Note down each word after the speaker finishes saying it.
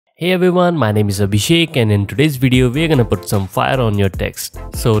Hey everyone, my name is Abhishek and in today's video we are gonna put some fire on your text.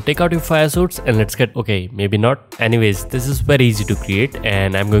 So take out your fire suits and let's get maybe not. Anyways, this is very easy to create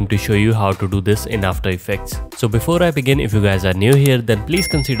and I'm going to show you how to do this in After Effects. So before I begin, if you guys are new here, then please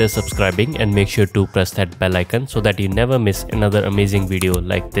consider subscribing and make sure to press that bell icon so that you never miss another amazing video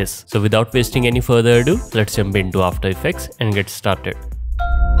like this. So without wasting any further ado, let's jump into After Effects and get started.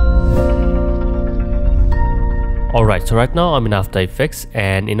 Alright, so right now I'm in After Effects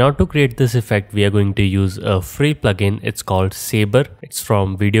and in order to create this effect we are going to use a free plugin. It's called Saber. It's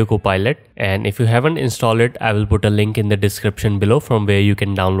from Video Copilot, and if you haven't installed it, I will put a link in the description below from where you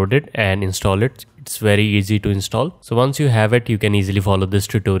can download it and install it. It's very easy to install. So once you have it, you can easily follow this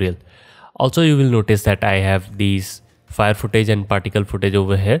tutorial. Also, you will notice that I have these fire footage and particle footage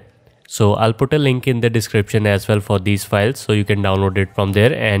over here. So I'll put a link in the description as well for these files, so you can download it from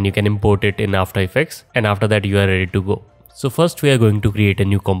there and you can import it in After Effects, and after that you are ready to go. So first we are going to create a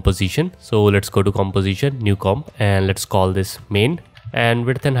new composition. So let's go to composition, new comp, and let's call this main, and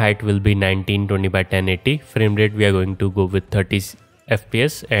width and height will be 1920 by 1080. Frame rate we are going to go with 30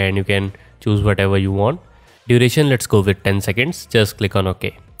 fps and you can choose whatever you want. Duration, let's go with 10 seconds. Just click on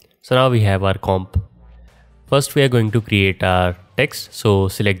OK. So now we have our comp. First we are going to create our text, so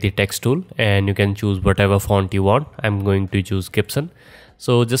select the text tool and you can choose whatever font you want. I'm going to choose Gibson,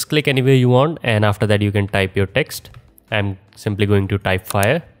 so just click anywhere you want and after that you can type your text. I'm simply going to type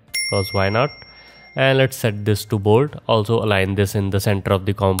fire because why not, and let's set this to bold. Also align this in the center of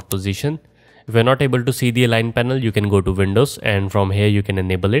the composition. If you're not able to see the align panel, you can go to Windows and from here you can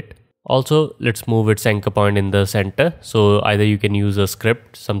enable it. Also, let's move its anchor point in the center. So either you can use a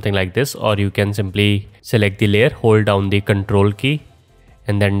script, something like this, or you can simply select the layer, hold down the control key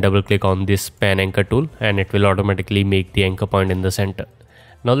and then double click on this pan anchor tool and it will automatically make the anchor point in the center.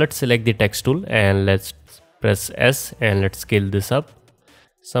 Now let's select the text tool and let's press S and let's scale this up.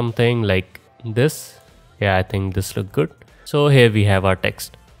 Something like this. Yeah, I think this looks good. So here we have our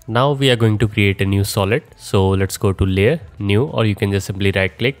text. Now we are going to create a new solid. So let's go to layer, new, or you can just simply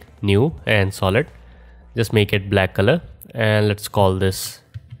right click, new and solid. Just make it black color and let's call this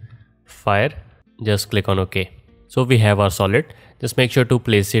fire. Just click on OK. So we have our solid. Just make sure to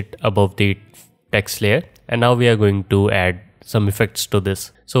place it above the text layer, and now we are going to add some effects to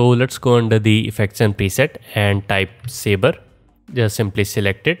this. So let's go under the effects and preset and type saber. Just simply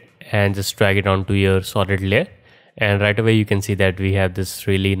select it and just drag it onto your solid layer, and right away you can see that we have this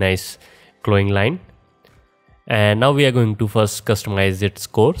really nice glowing line. And now we are going to first customize its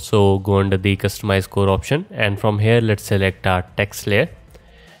core. So go under the customize core option and from here let's select our text layer,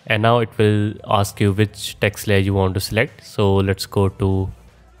 and now it will ask you which text layer you want to select. So let's go to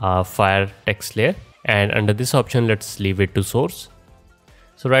fire text layer, and under this option let's leave it to source.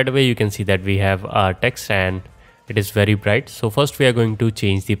 So right away you can see that we have our text and it is very bright. So first we are going to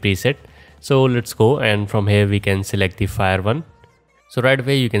change the preset. So let's go, and from here we can select the fire one. So right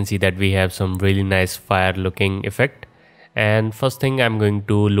away you can see that we have some really nice fire looking effect, and first thing I'm going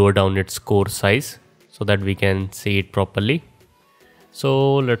to lower down its core size so that we can see it properly.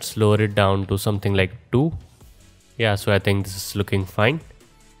 So let's lower it down to something like 2. Yeah, so I think this is looking fine,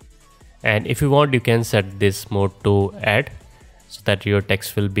 and if you want you can set this mode to add so that your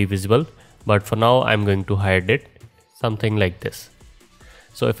text will be visible, but for now I'm going to hide it, something like this.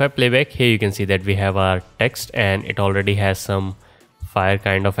 So if I play back here, you can see that we have our text and it already has some fire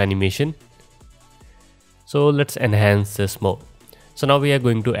kind of animation. So let's enhance this more. So now we are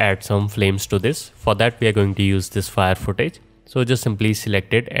going to add some flames to this. For that we are going to use this fire footage. So just simply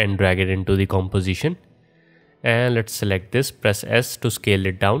select it and drag it into the composition, and let's select this, press S to scale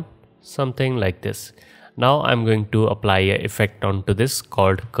it down, something like this. Now I'm going to apply an effect onto this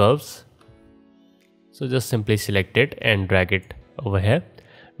called curves. So just simply select it and drag it over here.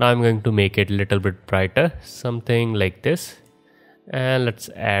 Now I'm going to make it a little bit brighter, something like this, and let's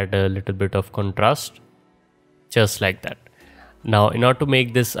add a little bit of contrast, just like that. Now in order to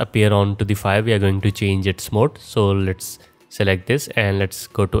make this appear onto the fire, we are going to change its mode. So let's select this and let's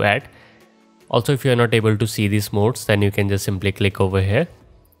go to add. Also, if you are not able to see these modes, then you can just simply click over here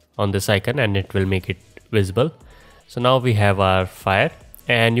on this icon and it will make it visible. So now we have our fire,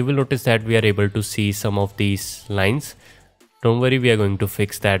 and you will notice that we are able to see some of these lines. Don't worry, we are going to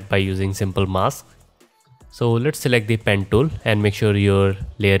fix that by using simple mask. So let's select the pen tool and make sure your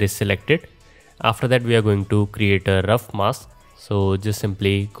layer is selected. After that we are going to create a rough mask. So just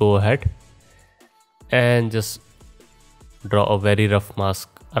simply go ahead and just draw a very rough mask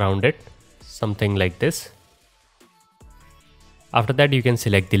around it, something like this. After that you can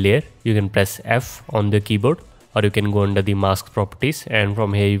select the layer. You can press F on the keyboard, or you can go under the mask properties, and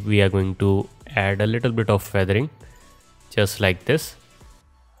from here we are going to add a little bit of feathering, just like this.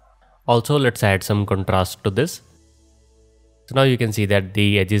 Also, let's add some contrast to this. So now you can see that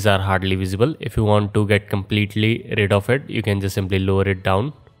the edges are hardly visible. If you want to get completely rid of it, you can just simply lower it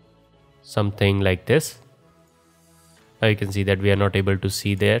down, something like this. Now you can see that we are not able to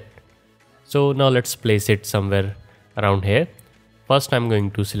see that. So now let's place it somewhere around here. First I'm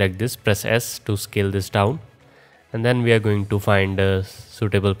going to select this, press S to scale this down, and then we are going to find a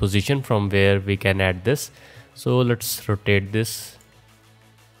suitable position from where we can add this. So let's rotate this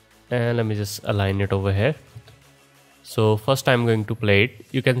and let me just align it over here. So first I'm going to play it.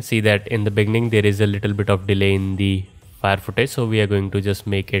 You can see that in the beginning there is a little bit of delay in the fire footage, so we are going to just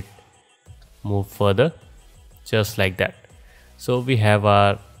make it move further, just like that. So we have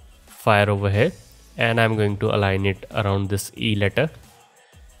our fire over here, and I'm going to align it around this E letter,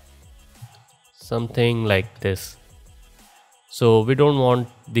 something like this. So we don't want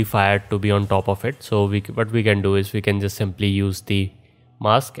the fire to be on top of it, so what we can do is we can just simply use the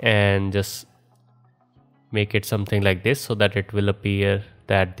mask and just make it something like this, so that it will appear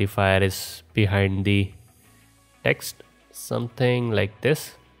that the fire is behind the text, something like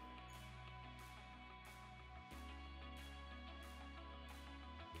this.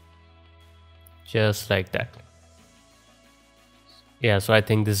 Just like that. Yeah, so I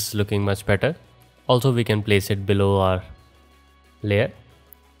think this is looking much better. Also, we can place it below our layer,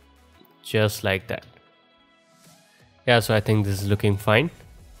 just like that. Yeah, so I think this is looking fine.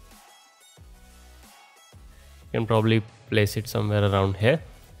 You can probably place it somewhere around here.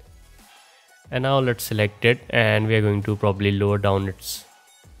 And now let's select it, and we are going to probably lower down its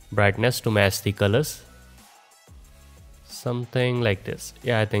brightness to match the colors, something like this.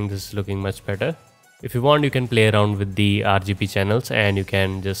 Yeah, I think this is looking much better. If you want, you can play around with the RGB channels, and you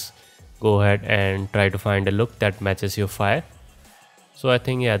can just go ahead and try to find a look that matches your fire. So I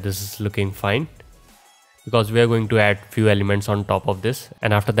think, yeah, this is looking fine, because we are going to add few elements on top of this,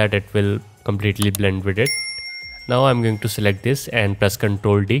 and after that it will completely blend with it. Now I'm going to select this and press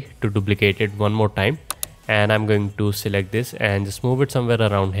Ctrl D to duplicate it one more time, and I'm going to select this and just move it somewhere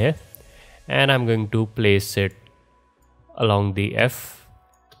around here, and I'm going to place it along the F.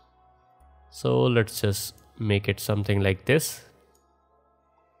 So let's just make it something like this.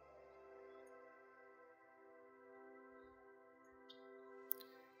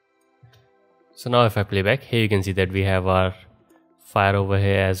 So now if I play back, here you can see that we have our fire over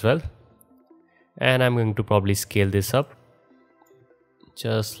here as well. And I'm going to probably scale this up,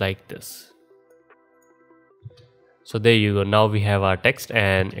 just like this. So there you go. Now we have our text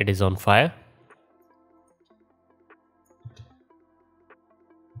and it is on fire.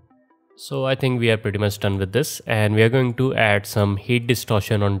 So I think we are pretty much done with this, and we are going to add some heat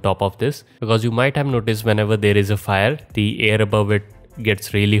distortion on top of this, because you might have noticed whenever there is a fire, the air above it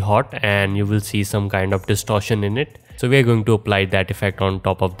gets really hot and you will see some kind of distortion in it. So we are going to apply that effect on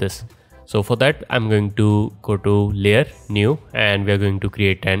top of this. So for that, I'm going to go to layer, new, and we are going to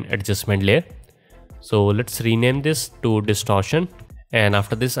create an adjustment layer. So let's rename this to distortion, and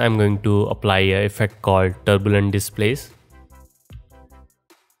after this I'm going to apply an effect called turbulent displays.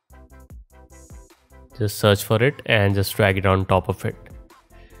 Just search for it and just drag it on top of it.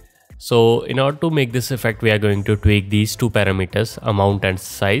 So in order to make this effect, we are going to tweak these two parameters, amount and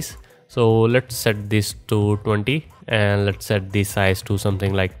size. So let's set this to 20 and let's set the size to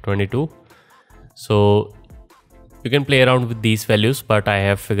something like 22. So you can play around with these values, but I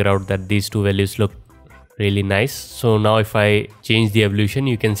have figured out that these two values look really nice. So now if I change the evolution,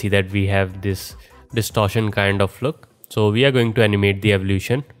 you can see that we have this distortion kind of look. So we are going to animate the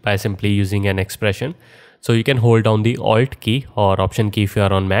evolution by simply using an expression. So you can hold down the Alt key or Option key if you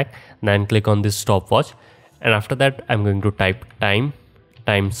are on Mac, then click on this stopwatch, and after that I'm going to type time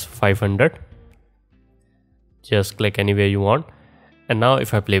times 500. Just click anywhere you want, and now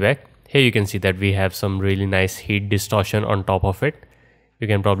if I play back, here you can see that we have some really nice heat distortion on top of it. You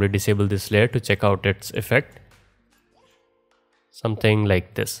can probably disable this layer to check out its effect, something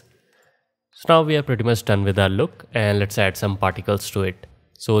like this. So now we are pretty much done with our look, and let's add some particles to it.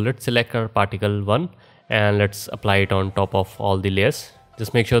 So let's select our particle 1 and let's apply it on top of all the layers.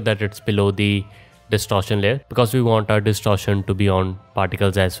 Just make sure that it's below the distortion layer, because we want our distortion to be on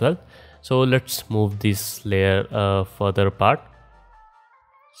particles as well. So let's move this layer further apart,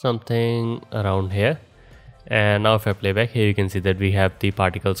 something around here. And now if I play back, here you can see that we have the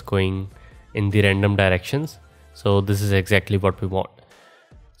particles going in the random directions. So this is exactly what we want.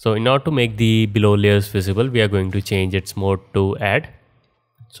 So in order to make the below layers visible, we are going to change its mode to add.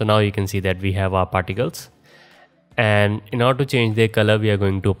 So now you can see that we have our particles, and in order to change their color, we are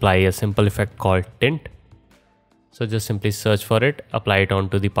going to apply a simple effect called tint. So just simply search for it, apply it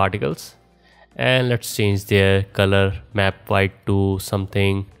onto the particles, and let's change their color map white to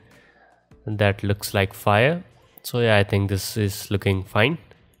something that looks like fire. So yeah, I think this is looking fine.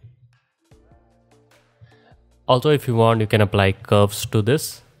 Also, if you want, you can apply curves to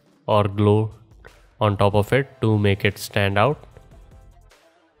this or glow on top of it to make it stand out.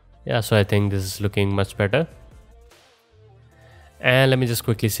 Yeah, so I think this is looking much better. And let me just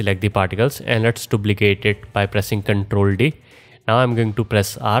quickly select the particles and let's duplicate it by pressing Ctrl D. Now I'm going to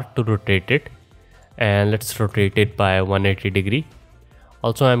press R to rotate it, and let's rotate it by 180 degree.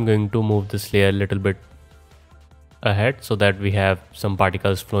 Also, I'm going to move this layer a little bit ahead so that we have some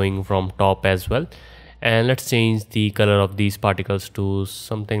particles flowing from top as well. And let's change the color of these particles to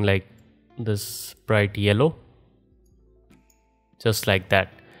something like this bright yellow, just like that.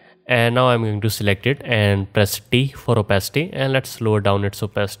 And now I'm going to select it and press T for opacity, and let's lower down its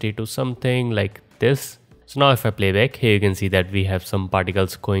opacity to something like this. So now if I play back, here you can see that we have some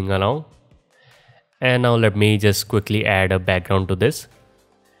particles going along. And now let me just quickly add a background to this.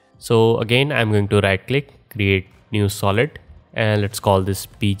 So again, I'm going to right click, create new solid, and let's call this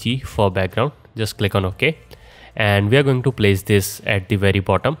PG for background. Just click on OK, and we are going to place this at the very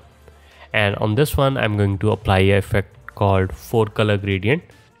bottom. And on this one, I'm going to apply an effect called 4 color gradient.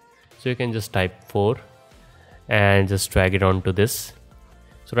 So you can just type 4 and just drag it onto this.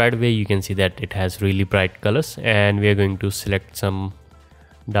 So right away you can see that it has really bright colors, and we are going to select some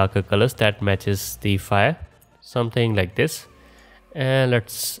darker colors that matches the fire, something like this. And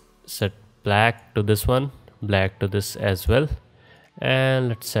let's set black to this one, black to this as well, and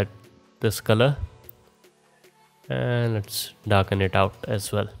let's set this color and let's darken it out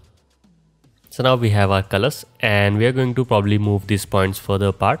as well. So now we have our colors, and we are going to probably move these points further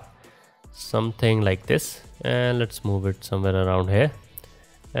apart, something like this. And let's move it somewhere around here,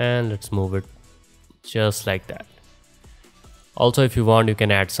 and let's move it just like that. Also, if you want, you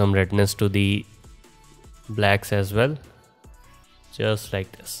can add some redness to the blacks as well, just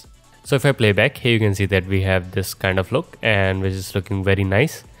like this. So if I play back, here you can see that we have this kind of look, and which is looking very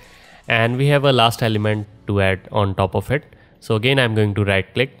nice. And we have a last element to add on top of it. So again, I'm going to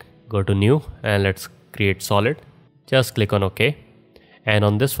right click, go to new, and let's create solid. Just click on OK. And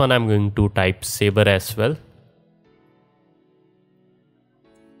on this one, I'm going to type saber as well.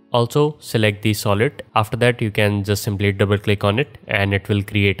 Also select the solid. After that, you can just simply double click on it and it will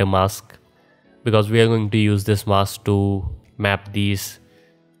create a mask, because we are going to use this mask to map these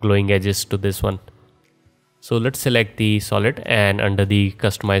glowing edges to this one. So let's select the solid, and under the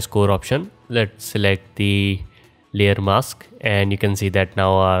customize core option, let's select the layer mask, and you can see that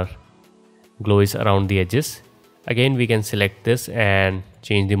now our glow is around the edges. Again, we can select this and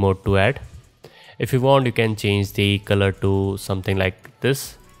change the mode to add. If you want, you can change the color to something like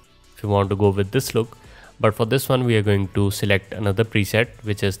this if you want to go with this look. But for this one, we are going to select another preset,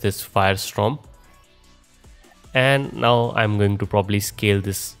 which is this firestorm. And now I'm going to probably scale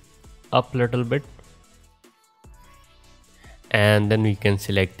this up a little bit. And then we can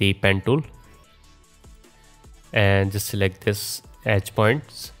select the pen tool and just select this edge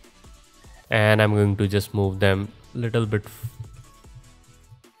points, and I'm going to just move them a little bit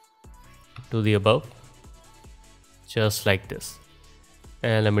to the above, just like this.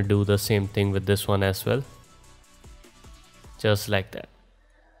 And let me do the same thing with this one as well, just like that.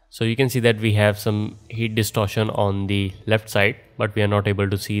 So you can see that we have some heat distortion on the left side, but we are not able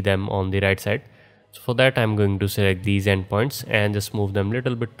to see them on the right side. So for that, I'm going to select these endpoints and just move them a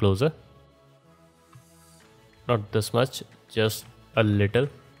little bit closer. Not this much, just a little.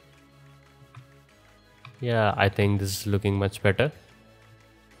 Yeah, I think this is looking much better.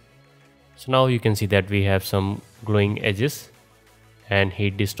 So now you can see that we have some glowing edges and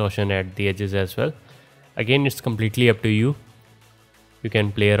heat distortion at the edges as well. Again, it's completely up to you. You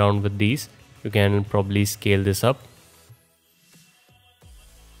can play around with these. You can probably scale this up,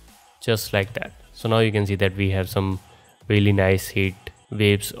 just like that. So now you can see that we have some really nice heat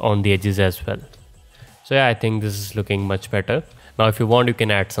waves on the edges as well. So yeah, I think this is looking much better. Now if you want, you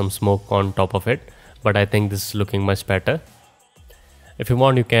can add some smoke on top of it, but I think this is looking much better. If you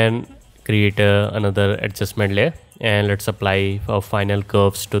want, you can create another adjustment layer, and let's apply our final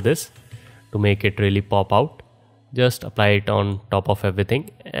curves to this to make it really pop out. Just apply it on top of everything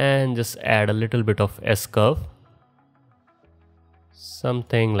and just add a little bit of S curve,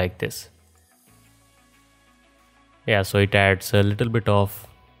 something like this. Yeah, so it adds a little bit of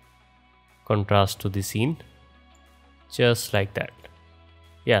contrast to the scene, just like that.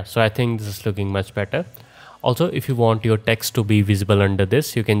 Yeah, so I think this is looking much better. Also, if you want your text to be visible under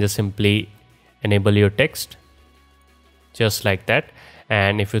this, you can just simply enable your text, just like that.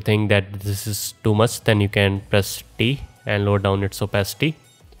 And if you think that this is too much, then you can press T and lower down its opacity,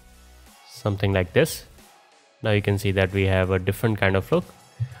 something like this. Now you can see that we have a different kind of look.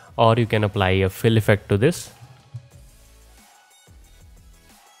 or you can apply a fill effect to this.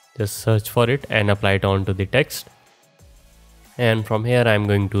 Just search for it and apply it onto the text. And from here I'm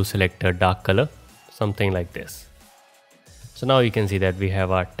going to select a dark color, something like this. So now you can see that we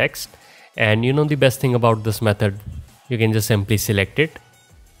have our text. And you know the best thing about this method, you can just simply select it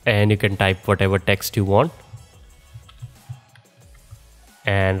and you can type whatever text you want.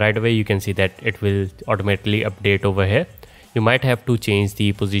 And right away you can see that it will automatically update over here. You might have to change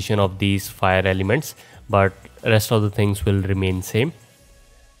the position of these fire elements, but rest of the things will remain same.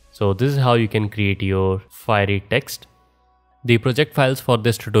 So this is how you can create your fiery text. The project files for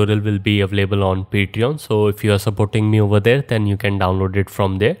this tutorial will be available on Patreon, so if you are supporting me over there, then you can download it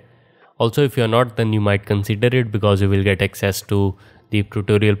from there. Also, if you are not, then you might consider it, because you will get access to the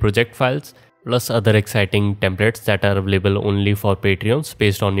tutorial project files plus other exciting templates that are available only for Patreons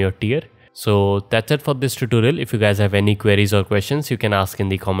based on your tier. So that's it for this tutorial. If you guys have any queries or questions, you can ask in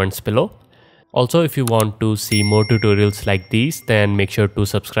the comments below. Also, if you want to see more tutorials like these, then make sure to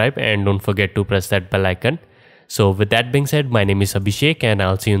subscribe and don't forget to press that bell icon. So with that being said, my name is Abhishek and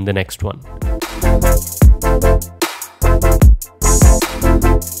I'll see you in the next one.